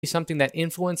something that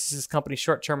influences this company's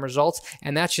short-term results,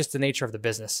 and that's just the nature of the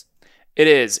business. It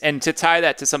is. And to tie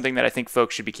that to something that I think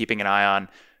folks should be keeping an eye on,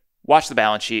 watch the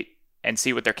balance sheet and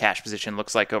see what their cash position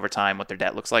looks like over time, what their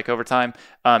debt looks like over time.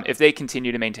 If they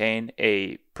continue to maintain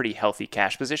a pretty healthy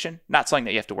cash position, not something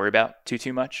that you have to worry about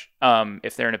too much.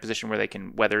 If they're in a position where they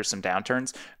can weather some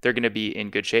downturns, they're going to be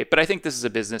in good shape. But I think this is a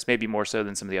business, maybe more so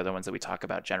than some of the other ones that we talk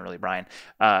about generally, Brian,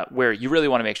 where you really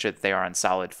want to make sure that they are on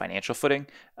solid financial footing.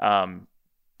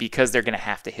 Because they're going to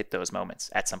have to hit those moments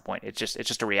at some point. It's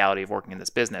just a reality of working in this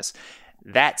business.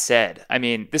 That said, I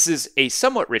mean, this is a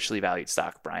somewhat richly valued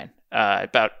stock, Brian.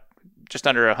 About just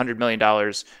under $100 million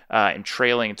in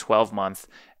trailing 12-month,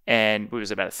 and it was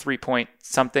about a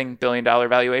 3-point-something billion dollar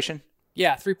valuation.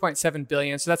 Yeah, 3.7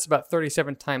 billion. So that's about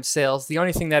 37 times sales. The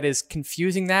only thing that is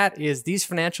confusing that is these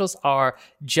financials are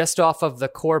just off of the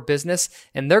core business,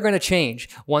 and they're going to change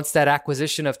once that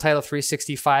acquisition of Title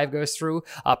 365 goes through,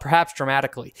 perhaps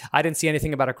dramatically. I didn't see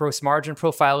anything about a gross margin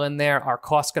profile in there. Our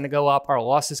costs going to go up. Our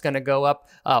loss is going to go up.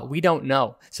 We don't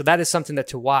know. So that is something that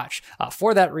to watch.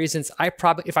 For that reasons,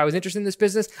 if I was interested in this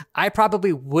business, I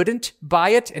probably wouldn't buy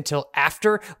it until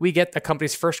after we get the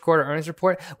company's first quarter earnings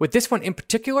report. With this one in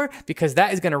particular, because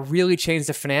that is going to really change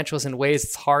the financials in ways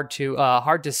it's hard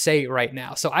to say right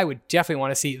now. So I would definitely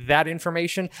want to see that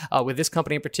information with this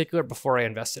company in particular before I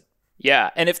invest it. Yeah,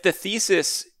 and if the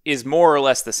thesis is more or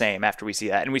less the same after we see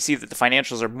that, and we see that the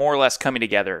financials are more or less coming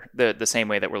together the same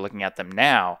way that we're looking at them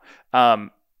now, at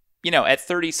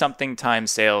 30-something times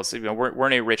sales, we're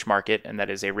in a rich market, and that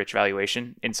is a rich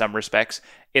valuation in some respects.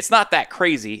 It's not that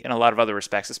crazy in a lot of other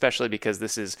respects, especially because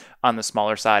this is on the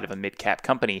smaller side of a mid-cap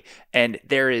company, and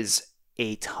there is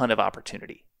a ton of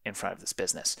opportunity in front of this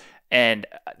business. And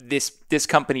this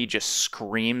company just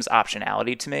screams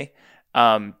optionality to me.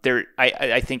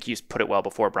 I think you put it well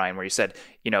before, Brian, where you said,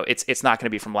 it's not going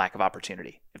to be from lack of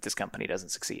opportunity if this company doesn't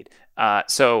succeed.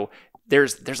 So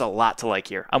there's a lot to like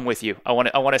here. I'm with you. I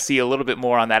want to see a little bit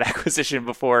more on that acquisition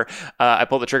before I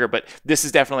pull the trigger. But this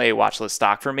is definitely a watch list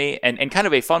stock for me, and kind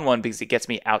of a fun one because it gets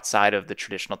me outside of the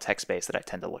traditional tech space that I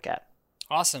tend to look at.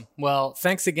 Awesome. Well,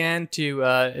 thanks again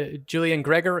to Julian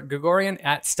Gregorian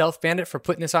at Stealth Bandit for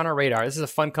putting this on our radar. This is a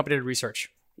fun company to research.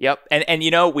 Yep.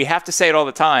 And we have to say it all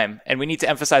the time, and we need to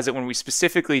emphasize it when we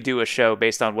specifically do a show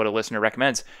based on what a listener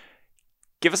recommends.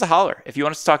 Give us a holler. If you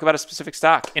want us to talk about a specific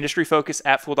stock,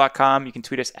 industryfocus@fool.com. You can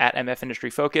tweet us at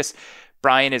MFIndustryFocus.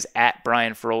 Brian is at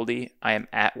Brian Feroldi. I am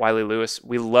at Wiley Lewis.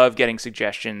 We love getting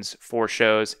suggestions for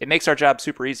shows. It makes our job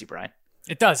super easy, Brian.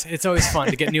 It does. It's always fun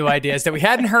to get new ideas that we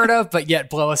hadn't heard of, but yet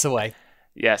blow us away.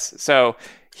 Yes. So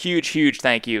huge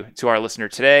thank you to our listener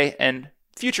today, and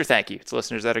future thank you to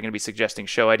listeners that are going to be suggesting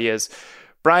show ideas.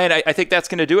 Brian, I think that's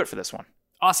going to do it for this one.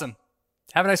 Awesome.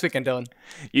 Have a nice weekend, Dylan.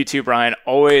 You too, Brian.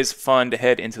 Always fun to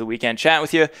head into the weekend chat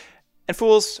with you. And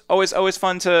Fools, always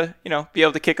fun to, be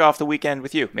able to kick off the weekend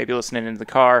with you. Maybe listening in the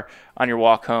car, on your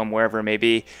walk home, wherever it may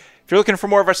be. If you're looking for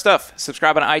more of our stuff,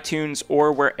 subscribe on iTunes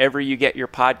or wherever you get your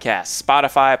podcasts.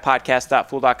 Spotify,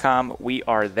 podcast.fool.com. We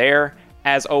are there.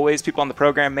 As always, people on the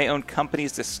program may own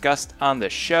companies discussed on the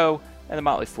show, and the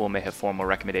Motley Fool may have formal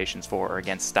recommendations for or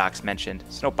against stocks mentioned,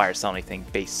 so don't buy or sell anything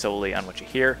based solely on what you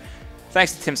hear.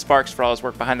 Thanks to Tim Sparks for all his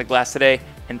work behind the glass today,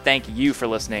 and thank you for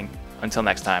listening. Until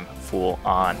next time, Fool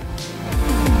on.